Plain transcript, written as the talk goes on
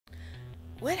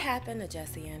What happened to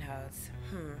Jessi Ann Hodes?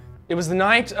 It was the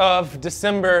night of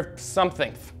December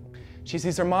something. She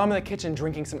sees her mom in the kitchen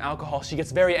drinking some alcohol. She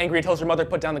gets very angry and tells her mother to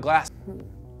put down the glass.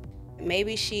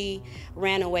 Maybe she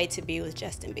ran away to be with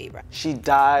Justin Bieber. She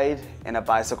died in a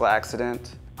bicycle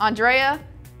accident. Andrea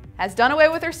has done away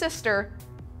with her sister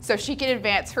so she can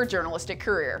advance her journalistic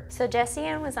career. So Jessi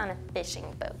Ann was on a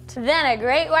fishing boat. Then a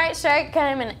great white shark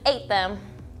came and ate them.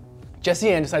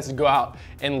 Jessi Ann decides to go out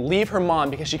and leave her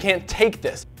mom because she can't take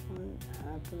this.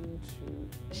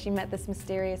 She met this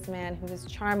mysterious man who was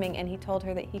charming, and he told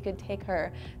her that he could take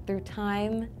her through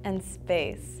time and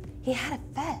space. He had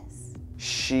a fez.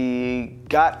 She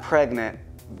got pregnant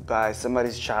by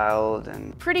somebody's child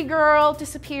and... Pretty girl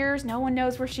disappears, no one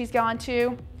knows where she's gone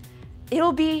to.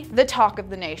 It'll be the talk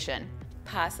of the nation.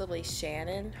 Possibly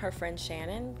Shannon, her friend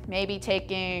Shannon. Maybe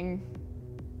taking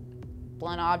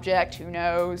blunt object, who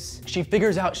knows? She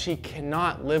figures out she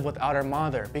cannot live without her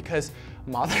mother because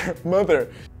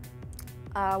mother.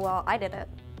 Well, I did it.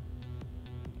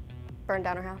 Burned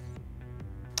down her house.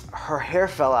 Her hair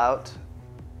fell out,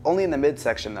 only in the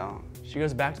midsection though. She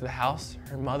goes back to the house.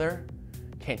 Her mother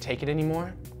can't take it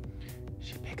anymore.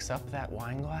 She picks up that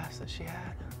wine glass that she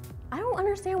had I don't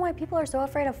understand why people are so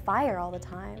afraid of fire all the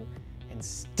time. and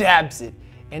stabs it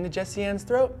into Jessi Ann's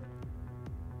throat.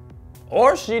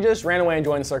 Or she just ran away and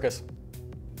joined the circus.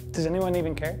 Does anyone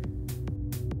even care?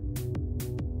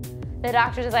 The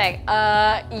doctor's is like,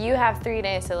 you have 3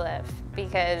 days to live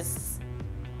because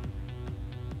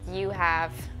you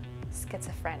have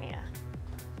schizophrenia.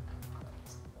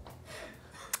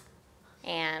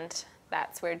 And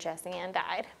that's where Jessi Ann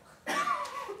died.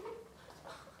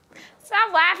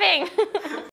 Stop laughing.